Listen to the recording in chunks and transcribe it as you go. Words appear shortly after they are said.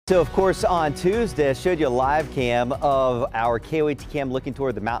So, of course, on Tuesday, I showed you a live cam of our KOAT cam looking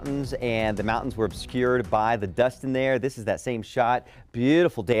toward the mountains, and the mountains were obscured by the dust in there. This is that same shot.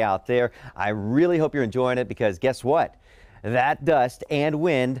 Beautiful day out there. I really hope you're enjoying it because guess what? That dust and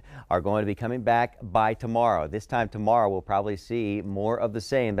wind are going to be coming back by tomorrow. This time tomorrow, we'll probably see more of the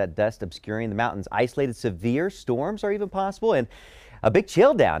same, that dust obscuring the mountains. Isolated severe storms are even possible, and a big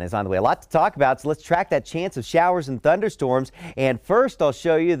chill down is on the way. A lot to talk about, so let's track that chance of showers and thunderstorms. And first, I'll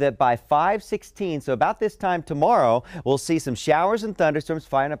show you that by 5:16, so about this time tomorrow, we'll see some showers and thunderstorms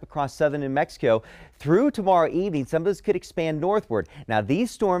firing up across southern New Mexico. Through tomorrow evening, some of this could expand northward. Now,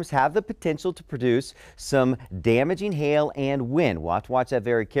 these storms have the potential to produce some damaging hail and wind. We'll have to watch that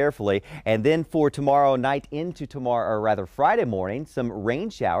very carefully. And then for tomorrow night into tomorrow, or rather Friday morning, some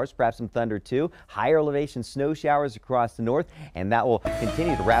rain showers, perhaps some thunder too. Higher elevation snow showers across the north, and that will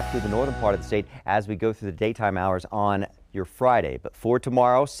continue to wrap through the northern part of the state as we go through the daytime hours on your Friday. But for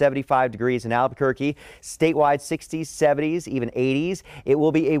tomorrow, 75 degrees in Albuquerque, statewide 60s, 70s, even 80s. It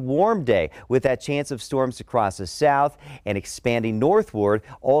will be a warm day with that chance of storms across the south and expanding northward.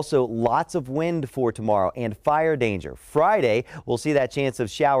 Also, lots of wind for tomorrow and fire danger. Friday, we'll see that chance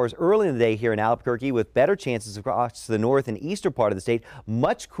of showers early in the day here in Albuquerque with better chances across the north and eastern part of the state.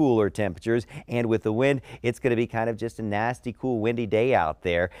 Much cooler temperatures, and with the wind, it's going to be kind of just a nasty, cool, windy day out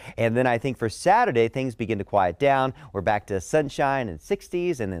there. And then I think for Saturday, things begin to quiet down. We're back to sunshine and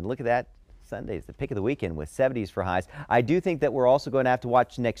 60s, and then look at that. Sunday's the pick of the weekend with 70s for highs. I do think that we're also going to have to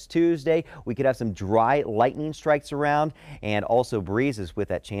watch next Tuesday. We could have some dry lightning strikes around and also breezes with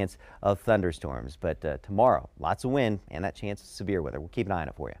that chance of thunderstorms. But tomorrow, lots of wind and that chance of severe weather. We'll keep an eye on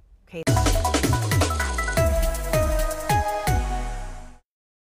it for you. Okay.